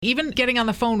Even getting on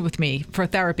the phone with me for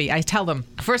therapy, I tell them,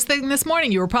 first thing this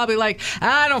morning, you were probably like,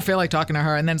 I don't feel like talking to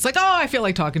her. And then it's like, oh, I feel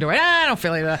like talking to her. I don't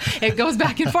feel like that. It goes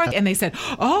back and forth. And they said,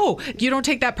 oh, you don't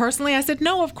take that personally? I said,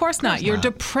 no, of course not. Your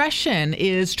depression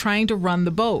is trying to run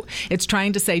the boat. It's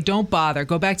trying to say, don't bother.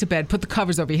 Go back to bed. Put the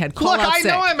covers over your head. Call out sick.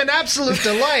 Look, I know I'm an absolute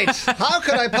delight. How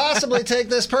could I possibly take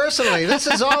this personally? This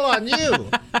is all on you.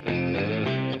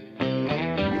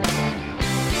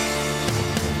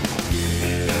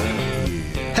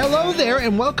 Hello there,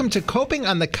 and welcome to Coping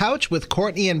on the Couch with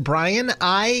Courtney and Brian.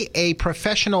 I, a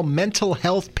professional mental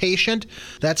health patient,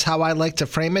 that's how I like to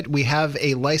frame it. We have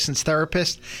a licensed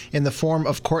therapist in the form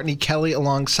of Courtney Kelly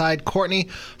alongside. Courtney,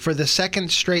 for the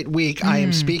second straight week, I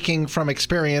am speaking from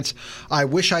experience. I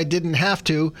wish I didn't have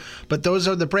to, but those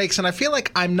are the breaks, and I feel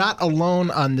like I'm not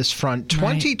alone on this front.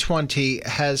 Right. 2020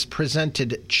 has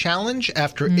presented challenge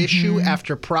after issue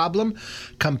after problem,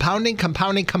 compounding,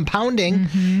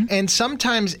 and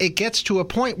sometimes it gets to a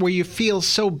point where you feel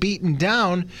so beaten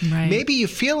down. Right. Maybe you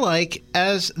feel like,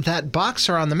 as that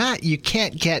boxer on the mat, you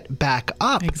can't get back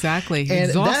up. Exactly. And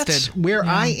exhausted. That's where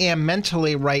I am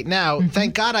mentally right now.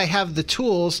 Thank God I have the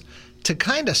tools to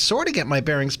kind of sort of get my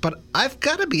bearings, but I've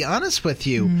got to be honest with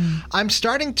you. I'm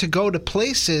starting to go to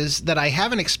places that I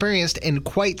haven't experienced in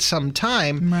quite some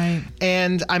time,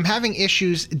 and I'm having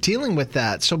issues dealing with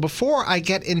that. So before I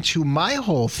get into my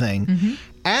whole thing,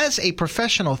 as a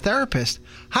professional therapist,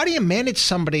 how do you manage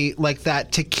somebody like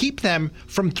that to keep them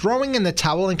from throwing in the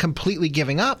towel and completely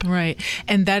giving up? Right.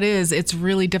 And it's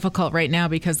really difficult right now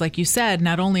because, like you said,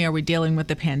 not only are we dealing with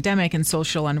the pandemic and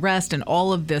social unrest and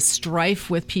all of this strife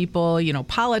with people,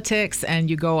 politics, and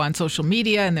you go on social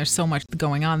media and there's so much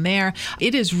going on there.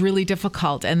 It is really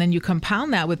difficult. And then you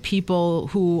compound that with people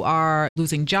who are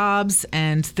losing jobs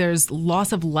and there's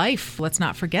loss of life. Let's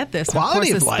not forget this.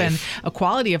 Quality of life. Been a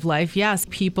quality of life, yes.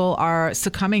 People are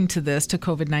succumbing to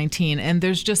COVID-19, and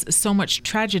there's just so much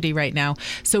tragedy right now.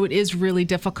 So it is really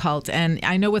difficult. And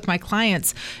I know with my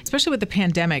clients, especially with the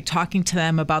pandemic, talking to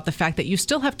them about the fact that you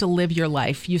still have to live your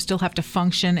life. You still have to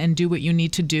function and do what you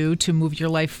need to do to move your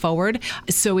life forward.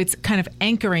 So it's kind of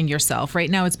anchoring yourself. Right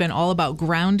now, it's been all about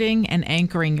grounding and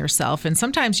anchoring yourself. And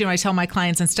sometimes, I tell my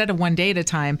clients, instead of 1 day at a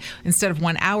time, instead of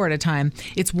 1 hour at a time,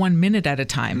 it's 1 minute at a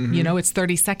time. It's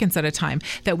 30 seconds at a time.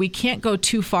 That we can't go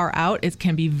too far out. It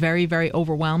can be very, very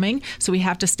overwhelming. So we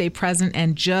have to stay present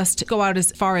and just go out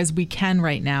as far as we can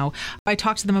right now. I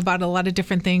talk to them about a lot of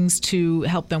different things to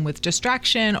help them with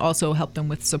distraction, also help them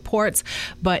with supports.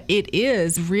 But it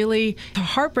is really a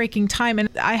heartbreaking time. And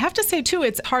I have to say, too,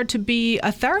 it's hard to be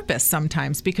a therapist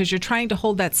sometimes because you're trying to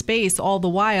hold that space all the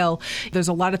while. There's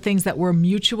a lot of things that we're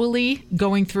mutually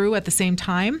going through at the same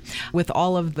time with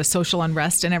all of the social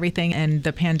unrest and everything and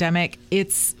the pandemic.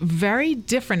 It's very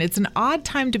different. It's an odd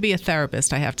time to be a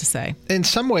therapist, I have to say. In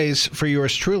some ways, for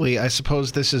yours truly, I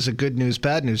suppose this is a good news,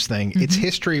 bad news thing. It's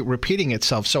history repeating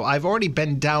itself. So I've already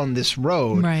been down this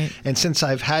road. Right. And since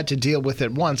I've had to deal with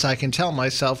it once, I can tell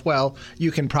myself, well,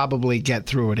 you can probably get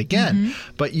through it again.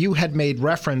 But you had made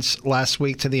reference last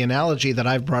week to the analogy that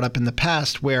I've brought up in the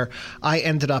past where I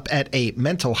ended up at a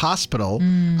mental hospital,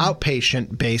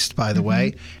 outpatient based, by the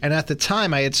way. And at the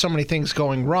time, I had so many things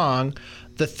going wrong.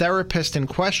 The therapist in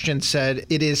question said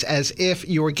it is as if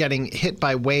you were getting hit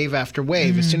by wave after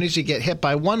wave. As soon as you get hit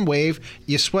by one wave,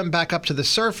 you swim back up to the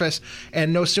surface,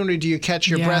 and no sooner do you catch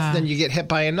your breath than you get hit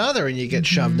by another and you get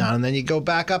shoved down, and then you go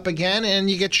back up again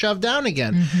and you get shoved down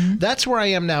again. That's where I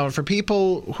am now. And for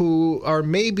people who are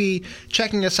maybe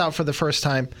checking us out for the first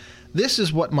time, this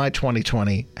is what my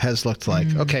 2020 has looked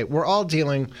like. Okay, we're all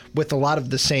dealing with a lot of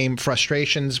the same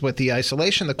frustrations with the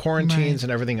isolation, the quarantines,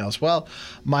 and everything else. Well,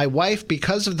 my wife,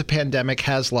 because of the pandemic,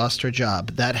 has lost her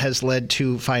job. That has led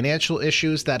to financial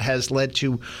issues. That has led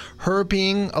to her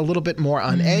being a little bit more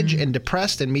on edge and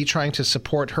depressed, and me trying to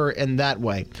support her in that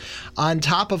way. On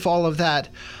top of all of that,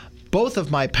 both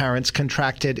of my parents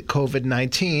contracted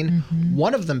COVID-19.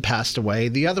 One of them passed away.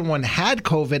 The other one had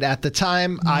COVID at the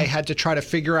time. I had to try to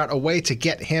figure out a way to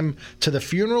get him to the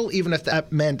funeral, even if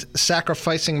that meant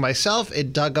sacrificing myself.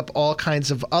 It dug up all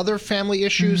kinds of other family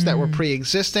issues that were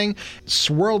pre-existing,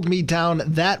 swirled me down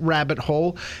that rabbit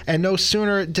hole, and no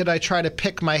sooner did I try to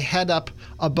pick my head up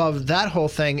above that whole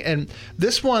thing. And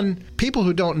this one, people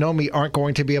who don't know me aren't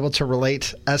going to be able to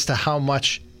relate as to how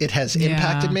much it has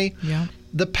impacted me.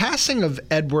 The passing of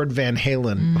Edward Van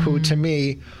Halen, who to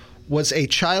me was a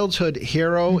childhood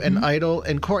hero and idol.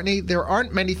 And Courtney, there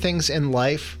aren't many things in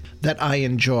life that I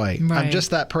enjoy. Right. I'm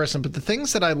just that person. But the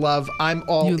things that I love, I'm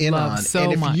all in on. So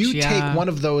and if you much, take one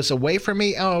of those away from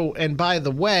me, oh, and by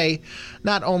the way,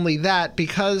 not only that,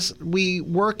 because we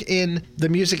work in the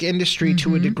music industry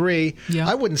to a degree,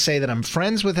 I wouldn't say that I'm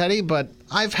friends with Eddie, but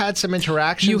I've had some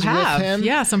interactions with him.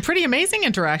 Yeah, some pretty amazing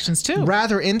interactions, too.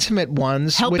 Rather intimate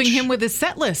ones. Helping him with his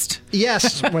set list.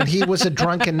 Yes, when he was a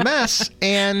drunken mess.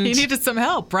 And he needed some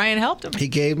help. Brian helped him. He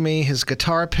gave me his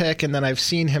guitar pick, and then I've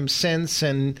seen him since.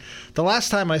 And the last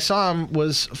time I saw him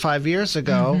was 5 years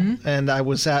ago, and I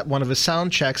was at one of his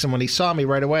sound checks, and when he saw me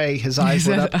right away, his eyes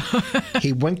lit up.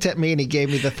 He winked at me, and he gave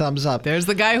me the thumbs up. There's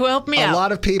the guy who helped me out. A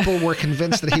lot of people were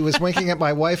convinced that he was winking at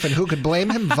my wife, and who could blame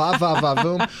him? Va, va, va,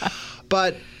 voom.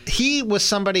 But he was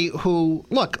somebody who,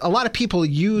 look, a lot of people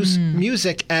use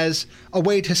music as a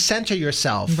way to center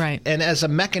yourself and as a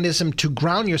mechanism to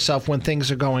ground yourself when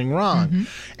things are going wrong.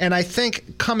 And I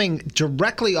think coming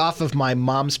directly off of my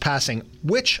mom's passing,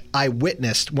 which I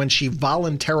witnessed when she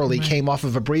voluntarily came off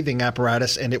of a breathing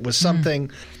apparatus, and it was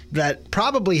something that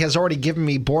probably has already given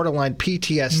me borderline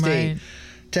PTSD.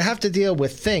 To have to deal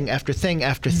with thing after thing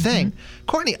after thing.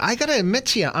 Courtney, I got to admit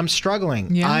to you, I'm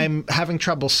struggling. Yeah. I'm having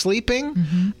trouble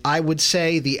sleeping. I would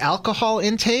say the alcohol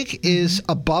intake is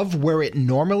above where it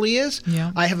normally is.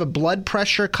 Yeah. I have a blood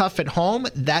pressure cuff at home.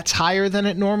 That's higher than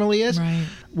it normally is.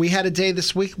 We had a day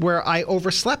this week where I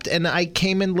overslept and I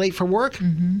came in late for work,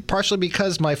 partially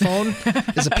because my phone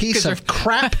is a piece of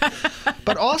crap,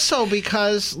 but also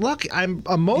because, look, I'm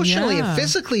emotionally and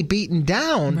physically beaten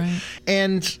down.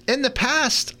 And in the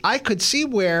past, I could see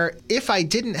where if I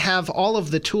didn't have all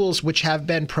of the tools which have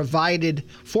been provided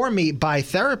for me by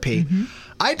therapy,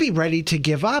 I'd be ready to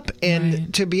give up.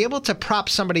 And to be able to prop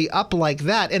somebody up like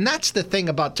that, and that's the thing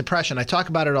about depression. I talk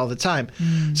about it all the time.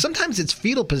 Sometimes it's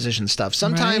fetal position stuff.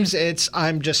 Sometimes it's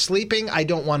I'm just sleeping. I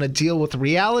don't want to deal with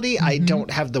reality. I don't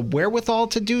have the wherewithal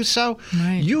to do so.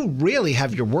 You really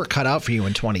have your work cut out for you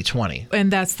in 2020.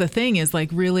 And that's the thing, is like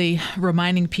really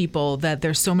reminding people that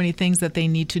there's so many things that they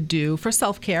need to do for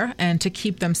self-care and to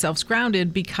keep themselves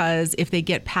grounded, because if they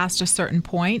get past a certain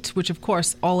point, which of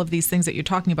course all of these things that you're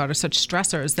talking about are such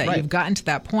stressors that you've gotten to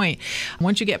that point.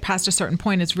 Once you get past a certain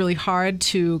point, it's really hard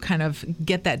to kind of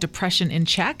get that depression in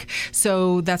check.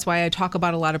 So that's why I talk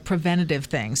about a lot of preventative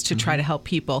things to try to help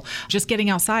people. Just getting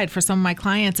outside for some of my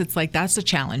clients, it's like that's a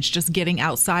challenge. Just getting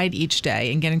outside each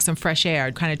day and getting some fresh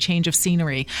air, kind of change of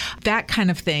scenery, that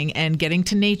kind of thing, and getting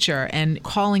to nature and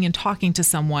calling and talking to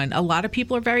someone. A lot of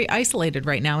people are very isolated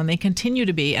right now, and they continue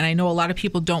to be. And I know a lot of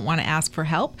people don't want to ask for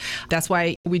help. That's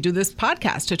why we do this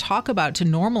podcast, to talk about, to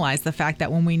normalize the fact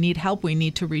that when we need help, we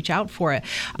need to reach out for it.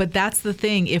 But that's the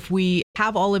thing. If we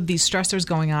have all of these stressors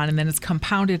going on and then it's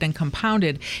compounded and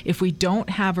compounded, if we don't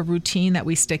have a routine that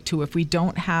we stick to, if we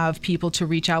don't have people to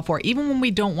reach out for, even when we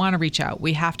don't want to reach out,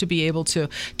 we have to be able to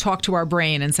talk to our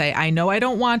brain and say, I know I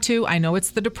don't want to, I know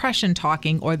it's the depression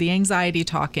talking or the anxiety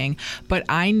talking, but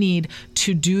I need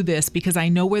to do this because I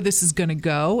know where this is going to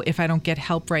go if I don't get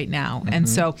help right now. And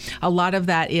so a lot of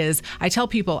that is, I tell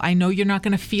people, I know you're not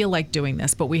going to feel like doing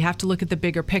this, but we have to look at the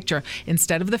bigger picture.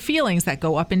 Instead of the feelings that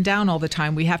go up and down all the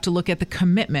time, we have to look at the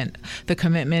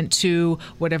commitment to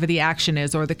whatever the action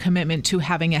is, or the commitment to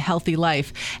having a healthy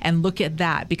life, and look at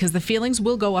that, because the feelings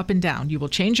will go up and down. You will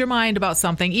change your mind about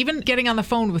something. Even getting on the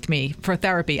phone with me for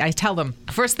therapy, I tell them,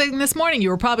 first thing this morning, you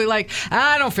were probably like,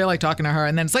 I don't feel like talking to her.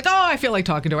 And then it's like, oh, I feel like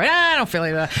talking to her. I don't feel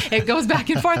like that. It goes back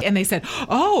and forth. And they said,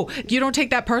 oh, you don't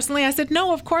take that personally? I said,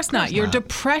 no, of course not. Your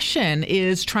depression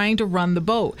is trying to run the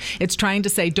boat. It's trying to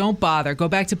say, don't bother, go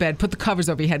back to bed, put the covers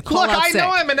over your head, call out sick. Look, I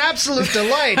know I'm an absolute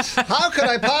delight. How could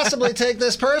I possibly take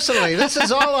this personally? This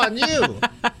is all on you.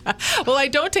 Well, I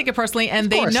don't take it personally, and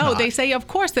they know. Not. They say, of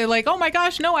course. They're like, oh my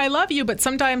gosh, no, I love you, but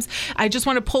sometimes I just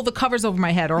want to pull the covers over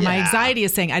my head, or my anxiety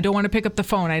is saying, I don't want to pick up the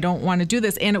phone, I don't want to do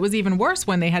this. And it was even worse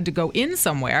when they had to go in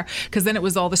somewhere, because then it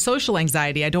was all the social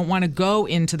anxiety. I don't want to go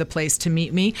into the place to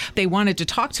meet me. They wanted to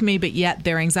talk to me, but yet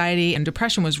their anxiety and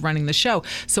depression was running the show.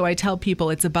 So I tell people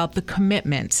it's about the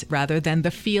commitment rather than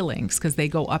the feelings, because they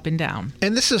go up and down.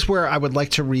 And this is where I would like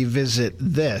to revisit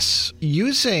this.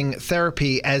 Using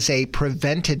therapy as a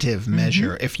preventative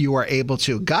measure, if you are able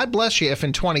to. God bless you if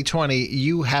in 2020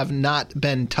 you have not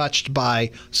been touched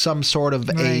by some sort of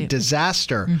a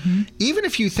disaster. Even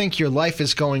if you think your life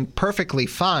is going perfectly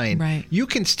fine, you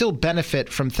can still benefit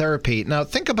from therapy. Now,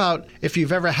 think about if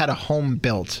you've ever had a home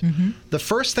built. The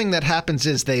first thing that happens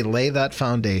is they lay that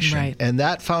foundation, and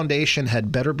that foundation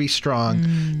had better be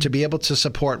strong to be able to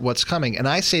support what's coming. And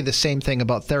I say the same thing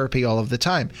about therapy all of the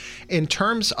time. In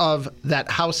terms of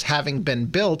that house having been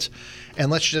built, and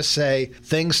let's just say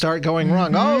things start going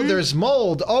wrong. Oh, there's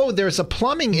mold. Oh, there's a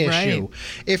plumbing issue.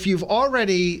 If you've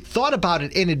already thought about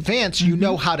it in advance, you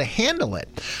know how to handle it.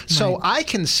 So I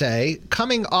can say,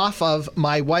 coming off of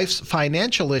my wife's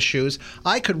financial issues,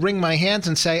 I could wring my hands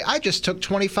and say, I just took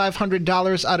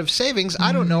 $2,500 out of savings.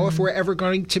 I don't know if we're ever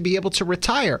going to be able to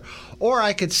retire. Or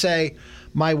I could say,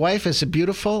 My wife is a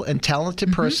beautiful and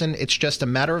talented person. It's just a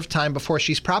matter of time before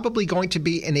she's probably going to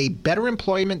be in a better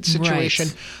employment situation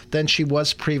than she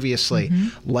was previously.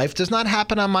 Life does not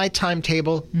happen on my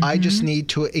timetable. I just need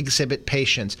to exhibit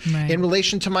patience. In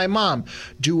relation to my mom,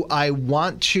 do I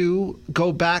want to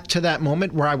go back to that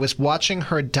moment where I was watching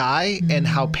her die and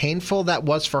how painful that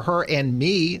was for her and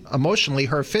me emotionally,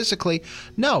 her physically?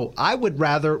 No, I would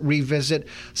rather revisit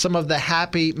some of the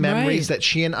happy memories that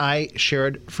she and I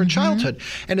shared for childhood.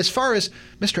 And as far as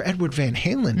Mr. Edward Van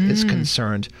Halen is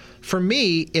concerned, for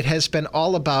me, it has been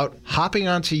all about hopping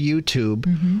onto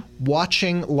YouTube,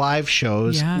 watching live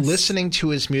shows, listening to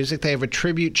his music. They have a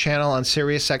tribute channel on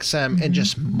Sirius XM and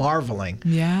just marveling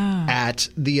at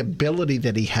the ability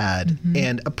that he had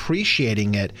and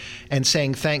appreciating it and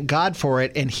saying thank God for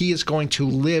it. And he is going to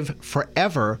live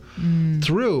forever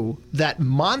through that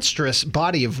monstrous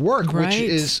body of work, which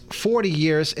is 40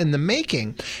 years in the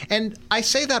making. And I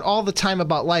say that all the time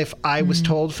about life. I was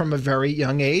told from a very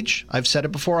young age, I've said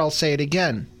it before, I'll say it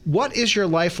again. What is your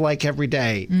life like every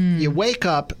day? You wake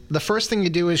up, the first thing you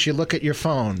do is you look at your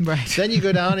phone. Then you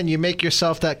go down and you make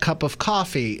yourself that cup of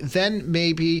coffee. Then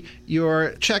maybe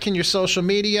you're checking your social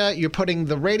media, you're putting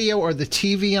the radio or the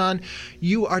TV on.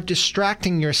 You are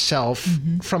distracting yourself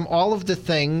from all of the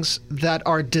things that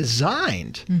are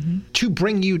designed to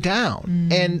bring you down.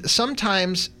 And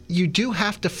sometimes you do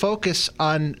have to focus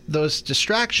on those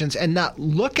distractions and not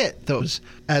look at those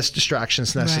as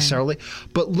distractions necessarily,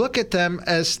 but look at them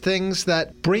as things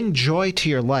that bring joy to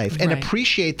your life and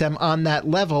appreciate them on that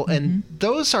level. And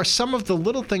those are some of the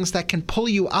little things that can pull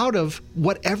you out of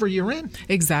whatever you're in.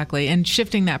 Exactly. And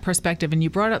shifting that perspective. And you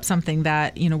brought up something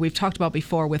that, we've talked about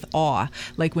before with awe.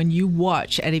 Like when you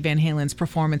watch Eddie Van Halen's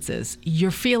performances,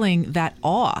 you're feeling that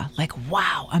awe, like,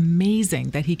 wow, amazing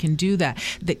that he can do that,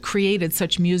 that created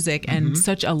such music and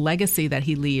such a legacy that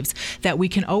he leaves that we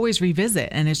can always revisit.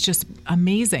 And it's just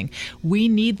amazing. We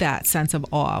need that sense of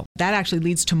awe. That actually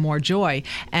leads to more joy.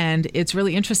 And it's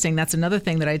really interesting. That's another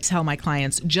thing that I tell my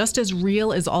clients, just as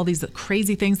real as all these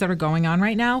crazy things that are going on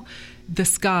right now, the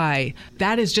sky,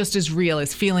 that is just as real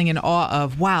as feeling in awe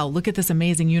of, wow, look at this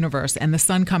amazing universe and the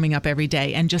sun coming up every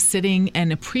day and just sitting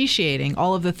and appreciating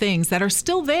all of the things that are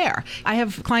still there. I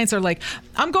have clients that are like,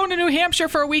 I'm going to New Hampshire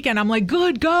for a weekend. I'm like,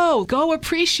 good, go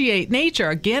appreciate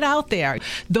nature, get out there.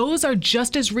 Those are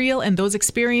just as real and those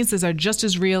experiences are just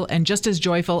as real and just as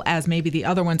joyful as maybe the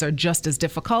other ones are just as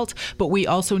difficult. But we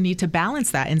also need to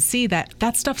balance that and see that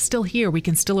that stuff's still here. We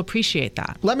can still appreciate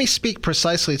that. Let me speak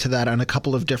precisely to that on a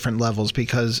couple of different levels,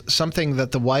 because something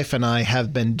that the wife and I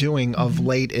have been doing of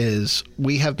late is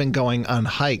we have been going on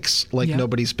hikes like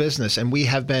nobody's business, and we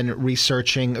have been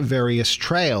researching various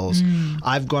trails.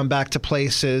 I've gone back to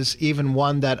places, even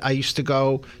one that I used to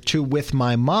go to with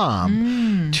my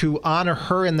mom, to honor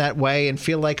her in that way and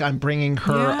feel like I'm bringing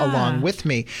her along with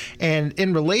me. And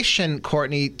in relation,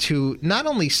 Courtney, to not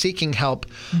only seeking help,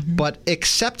 but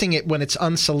accepting it when it's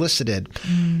unsolicited.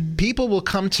 People will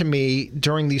come to me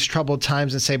during these troubled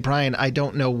times and say, Brian, I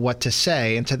don't know what to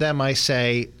say. And to them, I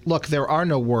say, look, there are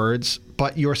no words,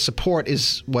 but your support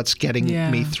is what's getting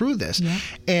me through this.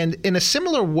 And in a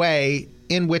similar way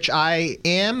in which I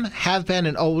am, have been,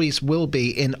 and always will be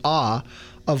in awe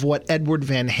of what Edward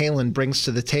Van Halen brings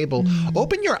to the table,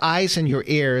 open your eyes and your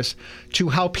ears to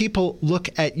how people look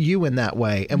at you in that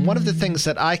way. And one of the things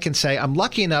that I can say, I'm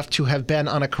lucky enough to have been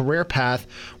on a career path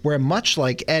where, much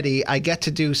like Eddie, I get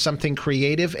to do something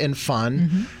creative and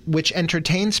fun, which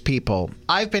entertains people.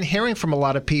 I've been hearing from a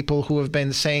lot of people who have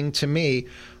been saying to me,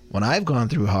 when I've gone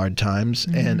through hard times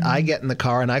and I get in the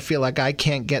car and I feel like I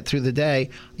can't get through the day,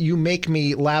 you make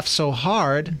me laugh so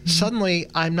hard, suddenly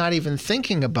I'm not even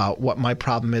thinking about what my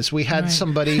problem is. We had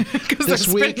somebody this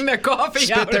week spit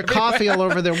their coffee all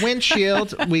over their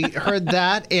windshield. We heard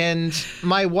that. And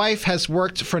my wife has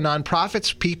worked for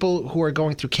nonprofits, people who are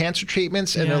going through cancer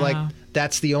treatments, and they're like,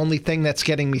 that's the only thing that's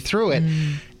getting me through it.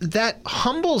 That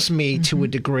humbles me to a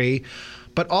degree,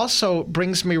 but also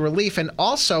brings me relief. And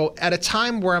also at a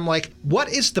time where I'm like, what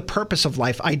is the purpose of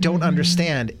life? I don't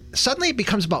understand. Suddenly it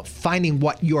becomes about finding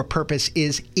what your purpose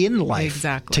is in life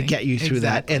to get you through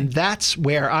that. And that's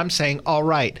where I'm saying, all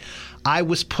right, I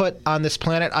was put on this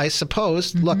planet, I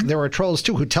suppose. Look, there are trolls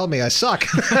too who tell me I suck.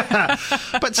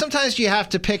 But sometimes you have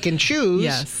to pick and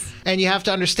choose. And you have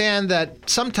to understand that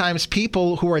sometimes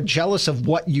people who are jealous of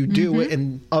what you do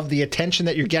and of the attention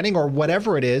that you're getting or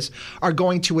whatever it is are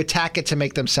going to attack it to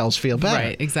make themselves feel better.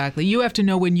 Right, exactly. You have to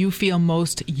know when you feel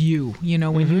most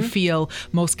when you feel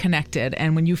most connected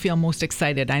and when you feel most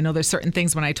excited. I know there's certain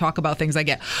things when I talk about things I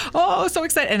get, so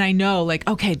excited. And I know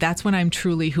okay, that's when I'm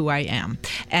truly who I am.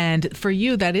 And for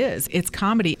you, it's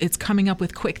comedy. It's coming up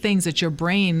with quick things. It's your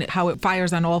brain, how it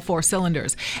fires on all 4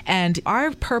 cylinders. And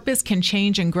our purpose can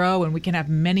change and grow, and we can have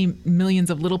many millions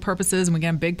of little purposes, and we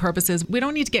can have big purposes. We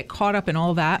don't need to get caught up in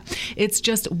all that. It's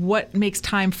just what makes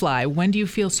time fly. When do you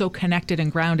feel so connected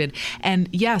and grounded? And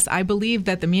yes, I believe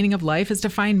that the meaning of life is to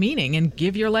find meaning and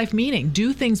give your life meaning.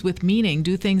 Do things with meaning.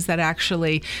 Do things that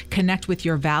actually connect with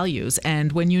your values.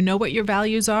 And when you know what your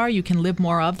values are, you can live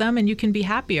more of them and you can be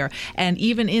happier. And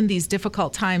even in these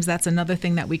difficult times, that's another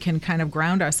thing that we can kind of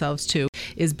ground ourselves to,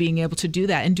 is being able to do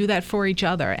that and do that for each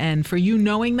other. And for you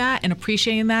knowing that and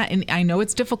appreciating that, and I know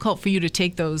it's difficult for you to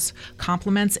take those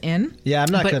compliments in. Yeah,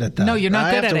 I'm not good at that. No, you're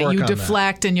not good at it. You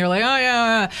deflect that. And you're like, oh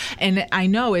yeah. And I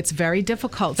know it's very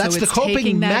difficult. That's so the it's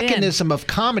coping mechanism of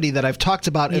comedy that I've talked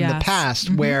about in the past,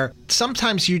 where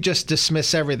sometimes you just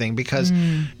dismiss everything because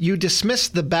you dismiss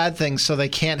the bad things so they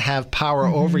can't have power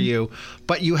over you,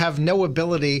 but you have no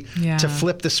ability to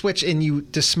flip the switch, and you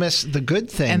dismiss the good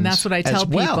things. And that's what I tell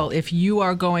people. If you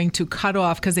are going to cut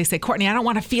off, because they say, Courtney, I don't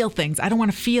want to feel things. I don't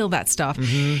want to feel that stuff.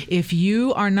 If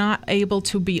you are not able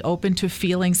to be open to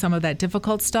feeling some of that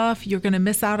difficult stuff, you're going to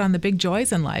miss out on the big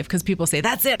joys in life, because people say,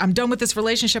 that's it. I'm done with this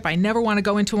relationship. I never want to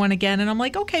go into one again. And I'm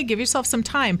like, okay, give yourself some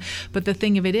time. But the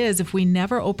thing of it is, if we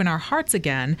never open our hearts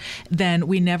again, then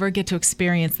we never get to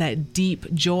experience that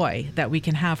deep joy that we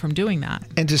can have from doing that.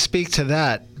 And to speak to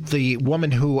that, the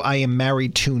woman who I am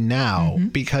married to now,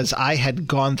 because I had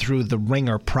gone through the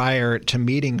ringer prior to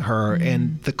meeting her,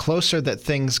 and the closer that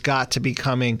things got to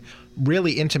becoming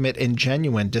really intimate and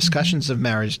genuine, discussions of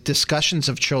marriage, discussions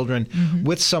of children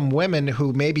with some women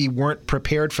who maybe weren't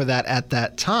prepared for that at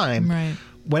that time. Right.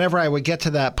 Whenever I would get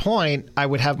to that point, I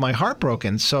would have my heart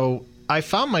broken. So I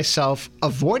found myself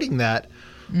avoiding that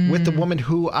with the woman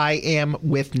who I am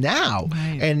with now.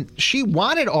 Right. And she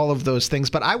wanted all of those things,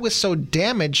 but I was so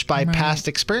damaged by past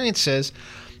experiences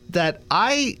that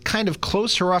I kind of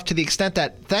closed her off to the extent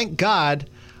that, thank God,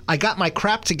 I got my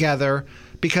crap together,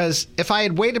 because if I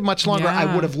had waited much longer, I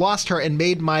would have lost her and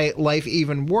made my life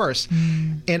even worse.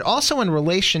 And also in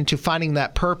relation to finding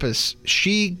that purpose,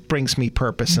 she brings me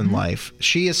purpose in life.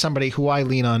 She is somebody who I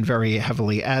lean on very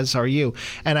heavily, as are you.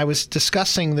 And I was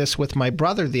discussing this with my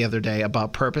brother the other day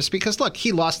about purpose, because look,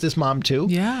 he lost his mom too.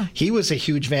 Yeah. He was a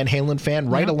huge Van Halen fan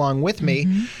right along with me,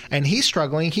 and he's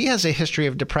struggling. He has a history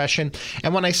of depression.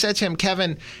 And when I said to him,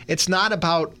 Kevin, it's not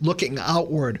about looking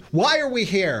outward. Why are we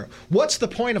here? What's the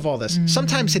point of all this?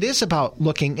 Sometimes it is about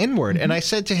looking inward. And I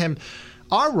said to him,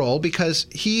 our role, because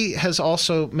he has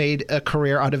also made a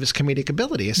career out of his comedic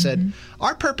ability, I said,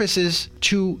 our purpose is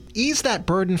to ease that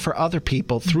burden for other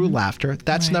people through laughter.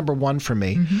 That's number one for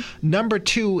me. Number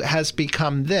two has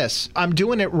become this. I'm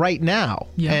doing it right now,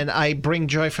 and I bring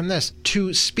joy from this.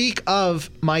 To speak of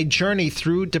my journey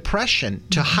through depression,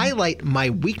 to highlight my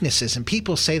weaknesses. And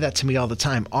people say that to me all the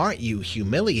time. Aren't you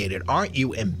humiliated? Aren't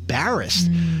you embarrassed?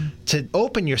 To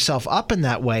open yourself up in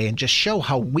that way and just show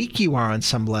how weak you are on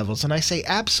some levels. And I say,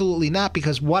 absolutely not,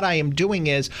 because what I am doing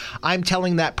is I'm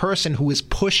telling that person who is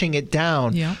pushing it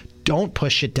down, don't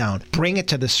push it down. Bring it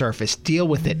to the surface. Deal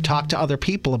with it. Talk to other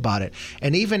people about it.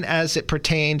 And even as it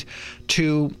pertained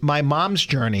to my mom's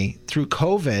journey through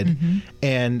COVID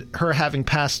and her having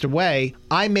passed away,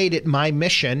 I made it my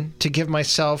mission to give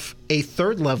myself a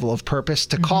third level of purpose,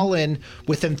 to call in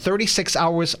within 36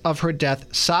 hours of her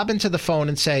death, sob into the phone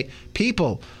and say,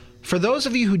 people, for those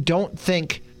of you who don't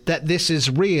think that this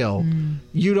is real,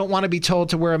 you don't want to be told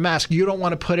to wear a mask, you don't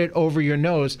want to put it over your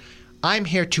nose, I'm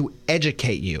here to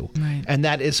educate you. Right. And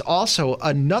that is also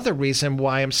another reason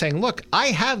why I'm saying, look, I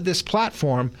have this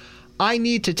platform. I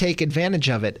need to take advantage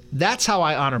of it. That's how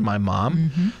I honor my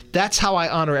mom. That's how I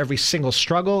honor every single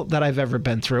struggle that I've ever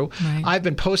been through. Right. I've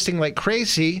been posting like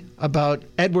crazy about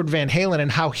Edward Van Halen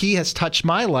and how he has touched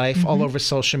my life all over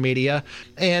social media.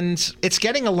 And it's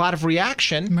getting a lot of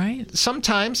reaction. Right.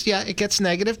 Sometimes, it gets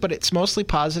negative, but it's mostly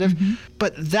positive.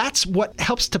 But that's what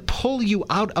helps to pull you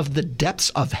out of the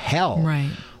depths of hell. Right.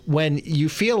 When you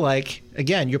feel like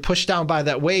again, you're pushed down by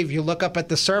that wave. You look up at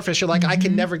the surface. You're like, I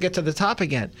can never get to the top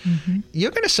again.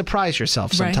 You're going to surprise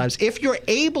yourself sometimes if you're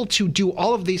able to do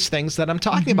all of these things that I'm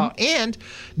talking about, and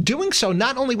doing so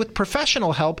not only with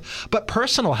professional help, but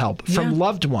personal help from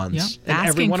loved ones and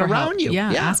everyone around you.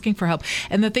 Asking for help.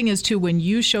 And the thing is, too, when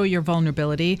you show your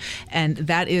vulnerability, and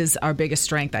that is our biggest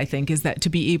strength, I think, is that to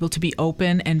be able to be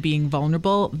open and being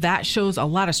vulnerable, that shows a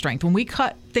lot of strength. When we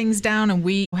cut things down and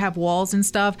we have walls and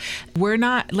stuff, we're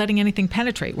not letting anything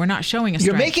penetrate. We're not showing a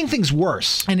strength. You're making things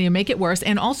worse. And you make it worse.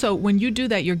 And also, when you do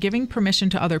that, you're giving permission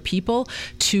to other people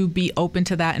to be open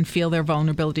to that and feel their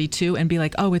vulnerability too, and be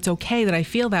like, oh, it's okay that I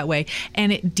feel that way.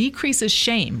 And it decreases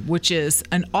shame, which is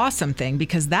an awesome thing,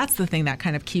 because that's the thing that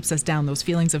kind of keeps us down, those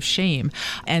feelings of shame.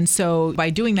 And so by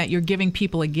doing that, you're giving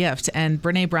people a gift. And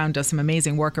Brene Brown does some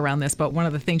amazing work around this. But one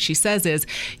of the things she says is,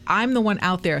 I'm the one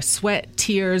out there, sweat,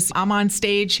 tears, I'm on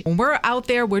stage. When we're out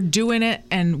there, we're doing it,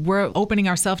 and we're opening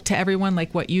ourselves to everyone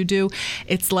like what you do.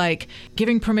 It's like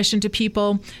giving permission to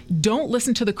people. Don't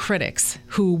listen to the critics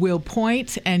who will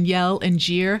point and yell and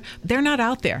jeer. They're not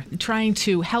out there trying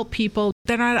to help people.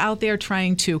 They're not out there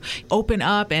trying to open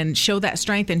up and show that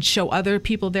strength and show other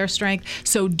people their strength.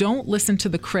 So don't listen to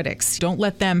the critics. Don't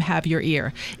let them have your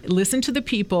ear. Listen to the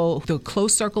people, the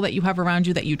close circle that you have around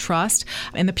you that you trust,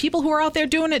 and the people who are out there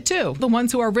doing it too, the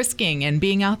ones who are risking and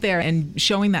being out there and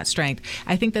showing that strength.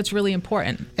 I think that's really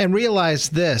important. And realize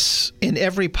this, in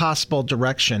every possible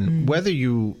direction, whether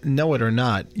you know it or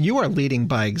not, you are leading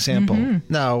by example.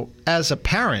 Now, as a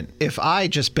parent, if I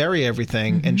just bury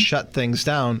everything and shut things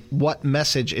down, what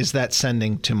message is that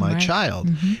sending to my child?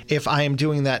 If I am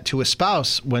doing that to a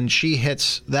spouse, when she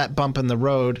hits that bump in the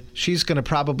road, she's going to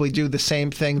probably do the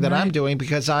same thing that I'm doing,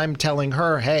 because I'm telling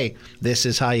her, hey, this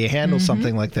is how you handle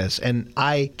something like this. And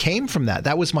I came from that.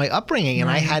 That was my upbringing, and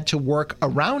I had to work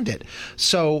around it.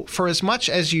 So for as much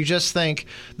as you just think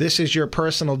this is your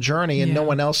personal journey and no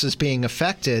one else is being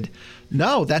affected,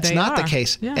 no, that's not the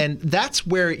case. And that's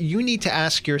where you need to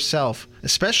ask yourself,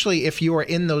 especially if you are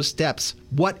in those depths,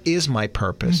 what is my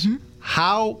purpose?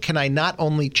 How can I not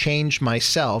only change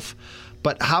myself,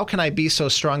 but how can I be so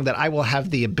strong that I will have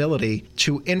the ability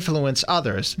to influence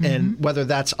others? And whether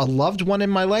that's a loved one in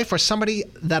my life or somebody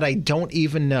that I don't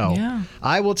even know.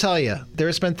 I will tell you,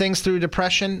 there's been things through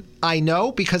depression I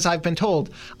know, because I've been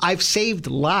told I've saved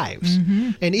lives.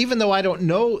 And even though I don't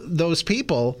know those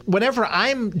people, whenever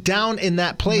I'm down in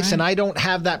that place and I don't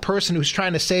have that person who's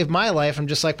trying to save my life, I'm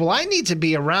just like, well, I need to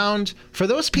be around for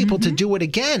those people to do it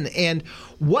again. And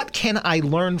what can I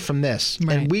learn from this?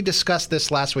 And we discussed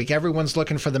this last week. Everyone's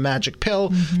looking for the magic pill.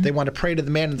 They want to pray to the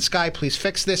man in the sky, please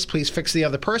fix this, please fix the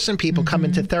other person. People come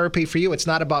into therapy for you. It's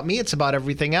not about me, it's about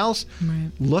everything else.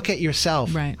 Look at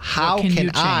yourself. How can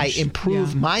I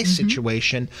improve my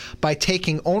situation by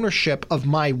taking ownership of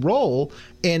my role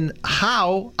in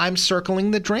how I'm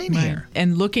circling the drain here?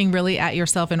 And looking really at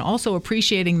yourself, and also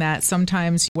appreciating that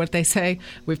sometimes what they say,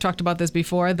 we've talked about this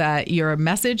before, that your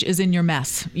message is in your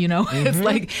mess. You know, it's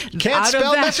like, can't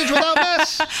spell message without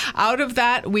mess. Out of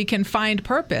that, we can find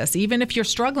purpose. Even if you're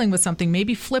struggling with something,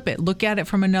 maybe flip it, look at it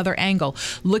from another angle,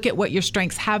 look at what your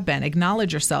strengths have been,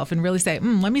 acknowledge yourself, and really say,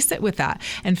 let me sit with that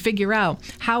and figure out,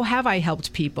 how have I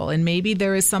helped people? And maybe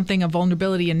there is something of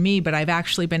vulnerability in me, but I've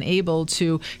actually been able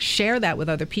to share that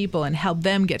with other people and help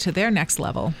them get to their next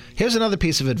level. Here's another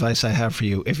piece of advice I have for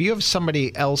you. If you have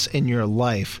somebody else in your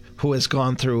life who has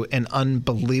gone through an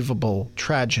unbelievable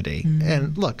tragedy,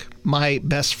 and look, my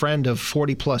best friend of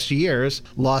 40 plus years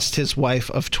lost his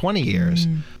wife of 20 years,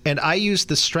 and I use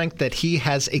the strength that he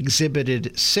has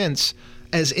exhibited since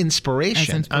as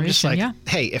inspiration. I'm just like,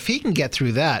 hey, if he can get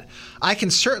through that, I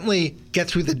can certainly get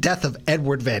through the death of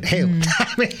Edward Van Halen.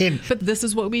 I mean, but this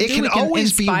is what we do. It can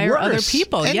always inspire be worse. Other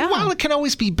people. And while it can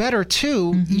always be better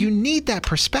too, you need that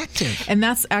perspective. And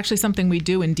that's actually something we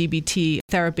do in DBT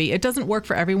therapy. It doesn't work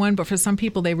for everyone, but for some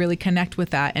people, they really connect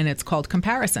with that. And it's called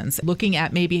comparisons. Looking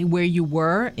at maybe where you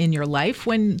were in your life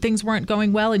when things weren't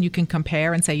going well, and you can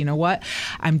compare and say, you know what,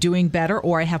 I'm doing better,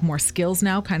 or I have more skills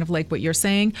now, kind of like what you're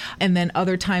saying. And then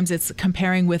other times it's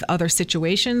comparing with other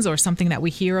situations or something that we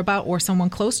hear about, or someone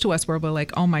close to us where we're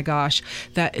like, oh my gosh,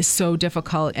 that is so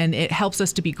difficult. And it helps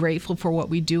us to be grateful for what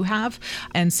we do have.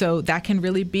 And so that can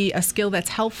really be a skill that's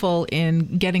helpful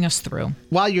in getting us through.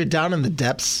 While you're down in the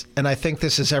depths, and I think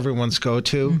this is everyone's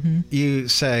go-to, you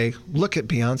say, look at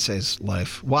Beyonce's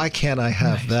life. Why can't I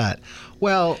have that?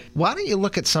 Well, why don't you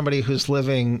look at somebody who's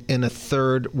living in a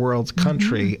third world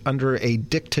country under a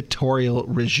dictatorial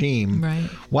regime? Right.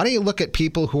 Why don't you look at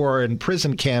people who are in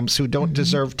prison camps who don't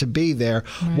deserve to be there?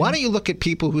 Right. Why don't you look at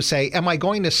people who say, am I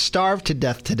going to starve to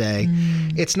death today?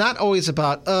 It's not always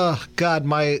about, oh, God,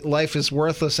 my life is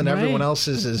worthless and everyone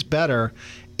else's is better.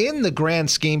 In the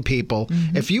grand scheme, people,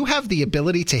 if you have the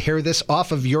ability to hear this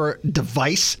off of your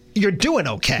device, you're doing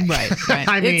okay. Right.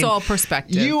 I mean, it's all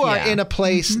perspective. You are in a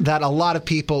place that a lot of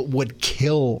people would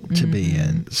kill to be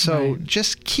in. So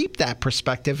just keep that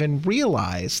perspective and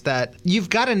realize that you've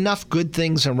got enough good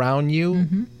things around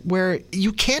you where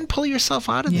you can pull yourself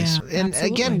out of this. And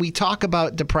again, we talk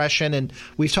about depression and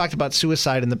we've talked about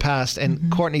suicide in the past.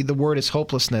 And Courtney, the word is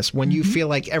hopelessness. When you feel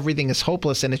like everything is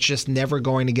hopeless and it's just never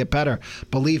going to get better,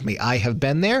 believe me, I have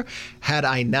been there. Had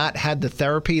I not had the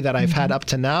therapy that I've had up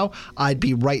to now, I'd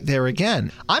be right there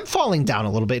again. I'm falling down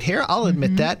a little bit here. I'll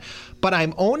admit that. But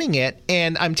I'm owning it,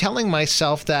 and I'm telling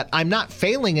myself that I'm not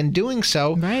failing in doing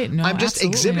so. Right. No, I'm just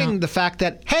exhibiting the fact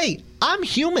that, hey, I'm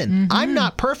human. I'm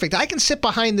not perfect. I can sit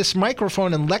behind this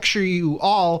microphone and lecture you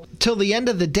all till the end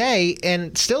of the day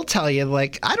and still tell you,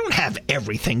 like, I don't have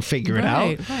everything figured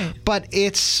out. Right. But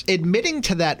it's admitting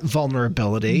to that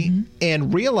vulnerability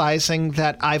and realizing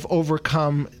that I've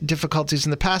overcome difficulties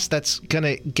in the past that's going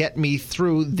to get me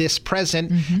through this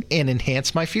present and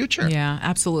enhance my future. Yeah,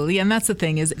 absolutely. And that's the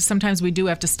thing is sometimes we do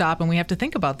have to stop and we have to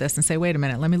think about this and say, wait a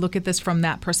minute, let me look at this from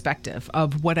that perspective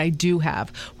of what I do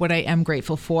have, what I am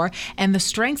grateful for, and the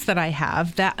strengths that I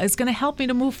have that is going to help me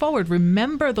to move forward.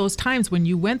 Remember those times when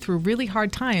you went through really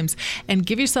hard times and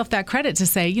give yourself that credit to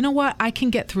say, you know what, I can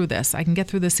get through this. I can get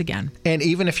through this again. And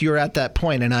even if you're at that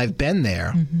point, and I've been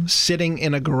there, sitting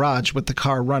in a garage with the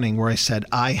car running where I said,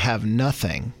 I have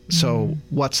nothing. So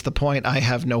what's the point? I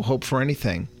have no hope for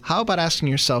anything. How about asking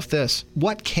yourself this?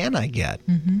 What can I get?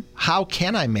 How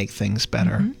can I make things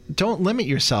better? Don't limit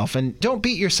yourself and don't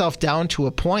beat yourself down to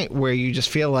a point where you just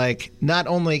feel like not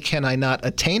only can I not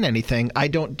attain anything, I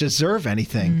don't deserve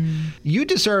anything. You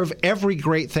deserve every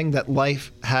great thing that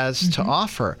life has to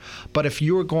offer. But if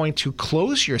you're going to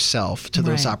close yourself to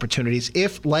those opportunities,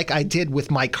 if like I did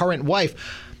with my current wife,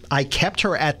 I kept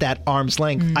her at that arm's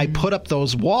length. I put up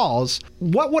those walls.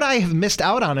 What would I have missed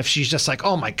out on if she's just like,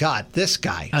 oh my God, this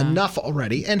guy, enough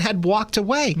already, and had walked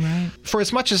away? For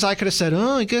as much as I could have said,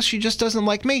 oh, I guess she just doesn't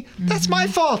like me. That's my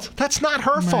fault. That's not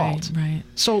her fault.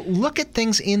 So look at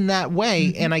things in that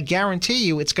way, and I guarantee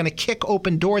you it's going to kick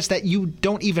open doors that you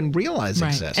don't even realize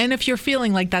exist. And if you're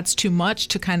feeling like that's too much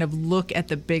to kind of look at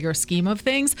the bigger scheme of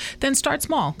things, then start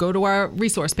small. Go to our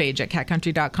resource page at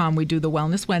catcountry.com. We do the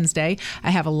Wellness Wednesday. I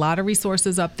have a lot of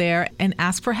resources up there, and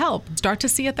ask for help. Start to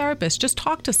see a therapist. Just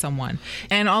talk to someone.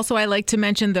 And also, I like to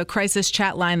mention the crisis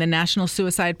chat line, the National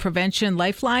Suicide Prevention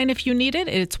Lifeline, if you need it.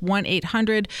 It's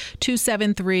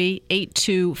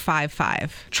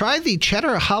 1-800-273-8255. Try the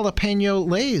cheddar jalapeno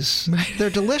Lays.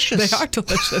 They're delicious. They are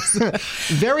delicious.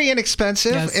 Very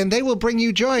inexpensive, and they will bring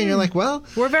you joy. And you're like, well,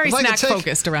 we're very snack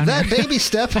focused around that here. baby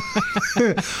step.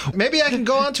 Maybe I can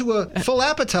go on to a full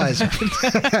appetizer.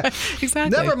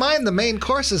 Exactly. Never mind the main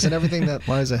courses and everything that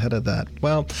lies ahead of that.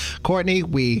 Well, Courtney,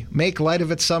 we make light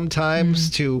of it sometimes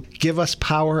to give us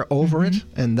power over it,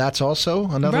 and that's also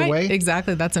another way.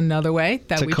 Exactly. That's another way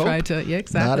that we cope. try to,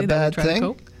 Not a bad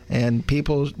thing. And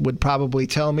people would probably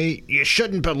tell me, you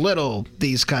shouldn't belittle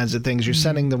these kinds of things. You're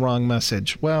sending the wrong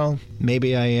message. Well,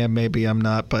 maybe I am, maybe I'm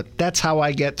not, but that's how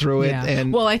I get through it.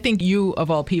 And well, I think you, of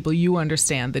all people, you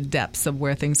understand the depths of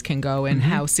where things can go and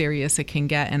how serious it can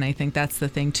get. And I think that's the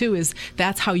thing, too, is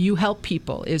that's how you help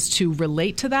people, is to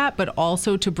relate to that, but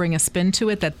also to bring a spin to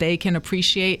it that they can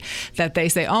appreciate, that they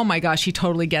say, oh, my gosh, he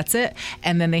totally gets it.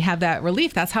 And then they have that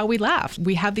relief. That's how we laugh.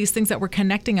 We have these things that we're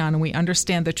connecting on, and we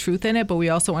understand the truth in it, but we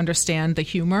also understand the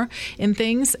humor in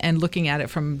things and looking at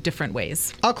it from different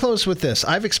ways. I'll close with this.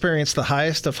 I've experienced the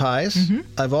highest of highs.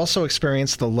 I've also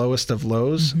experienced the lowest of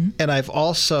lows. And I've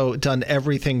also done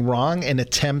everything wrong in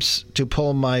attempts to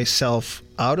pull myself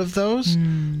out of those.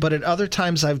 But at other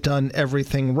times, I've done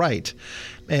everything right.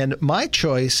 And my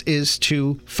choice is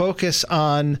to focus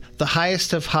on the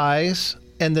highest of highs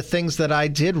and the things that I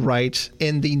did right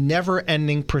in the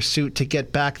never-ending pursuit to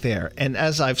get back there. And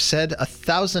as I've said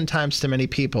 1,000 times to many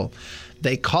people,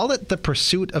 they call it the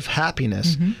pursuit of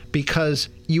happiness because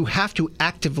you have to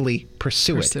actively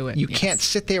pursue it. You can't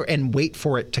sit there and wait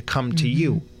for it to come to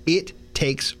you. It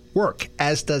takes work,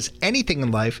 as does anything in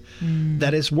life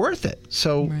that is worth it.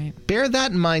 So bear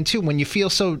that in mind, too. When you feel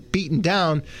so beaten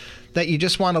down, that you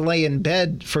just want to lay in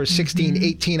bed for 16,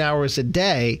 18 hours a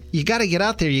day, you got to get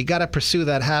out there. You got to pursue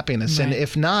that happiness. Right. And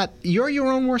if not, you're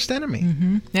your own worst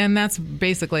enemy. And that's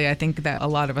basically, I think, that a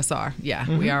lot of us are. Yeah,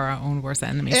 we are our own worst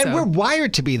enemy. And we're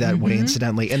wired to be that way,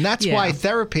 incidentally. And that's why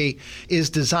therapy is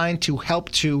designed to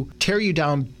help to tear you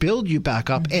down, build you back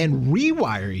up, and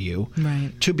rewire you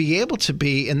to be able to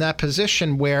be in that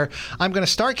position where I'm going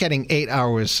to start getting 8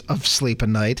 hours of sleep a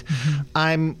night.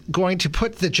 I'm going to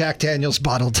put the Jack Daniels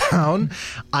bottle down.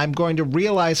 I'm going to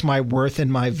realize my worth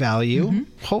and my value.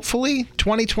 Hopefully,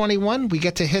 2021, we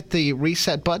get to hit the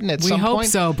reset button at some point. We hope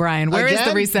so, Brian. Where is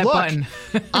the reset button?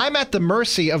 I'm at the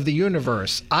mercy of the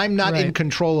universe. I'm not in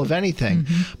control of anything.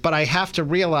 But I have to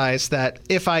realize that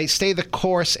if I stay the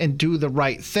course and do the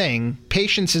right thing,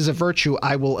 patience is a virtue.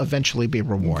 I will eventually be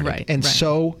rewarded. And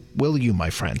so will you, my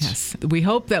friends. Yes. We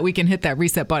hope that we can hit that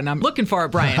reset button. I'm looking for it,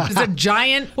 Brian. It's a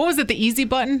giant, what was it, the easy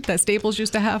button that Staples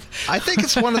used to have? I think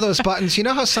it's one of those buttons. You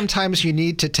know how sometimes you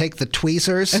need to take the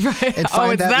tweezers and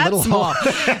find that little small.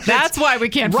 That's why we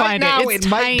can't find it. Right now, it's it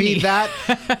tiny. Might be that.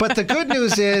 But the good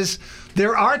news is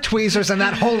there are tweezers and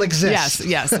that hole exists.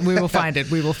 Yes, we will find it.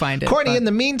 We will find it. Courtney, in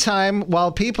the meantime,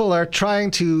 while people are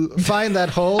trying to find that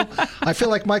hole, I feel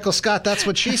like Michael Scott, that's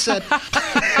what she said.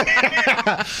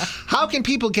 How can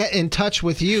people get in touch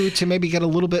with you to maybe get a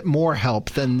little bit more help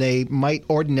than they might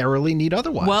ordinarily need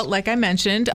otherwise? Well, like I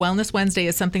mentioned, Wellness Wednesday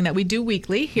is something that we do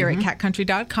weekly here at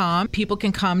catcountry.com. People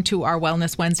can come to our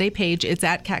Wellness Wednesday page. It's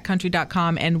at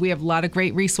catcountry.com, and we have a lot of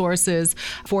great resources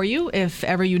for you if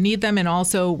ever you need them, and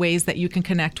also ways that you can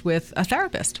connect with a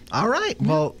therapist. All right.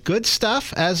 Well, good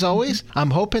stuff, as always.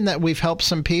 I'm hoping that we've helped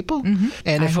some people.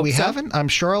 And if we haven't, I'm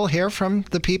sure I'll hear from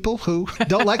the people who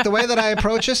don't like the way that I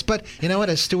approach this. But you know what?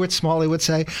 As Stuart Smalley would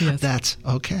say, that's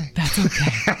okay. That's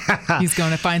okay. He's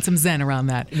going to find some zen around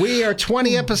that. We are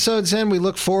 20 episodes in. We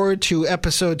look forward to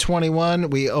episode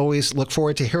 21. We always look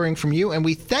forward to hearing from you. And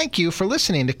we thank you for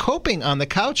listening to Coping on the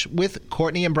Couch with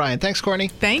Courtney and Brian. Thanks, Courtney.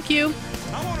 Thank you.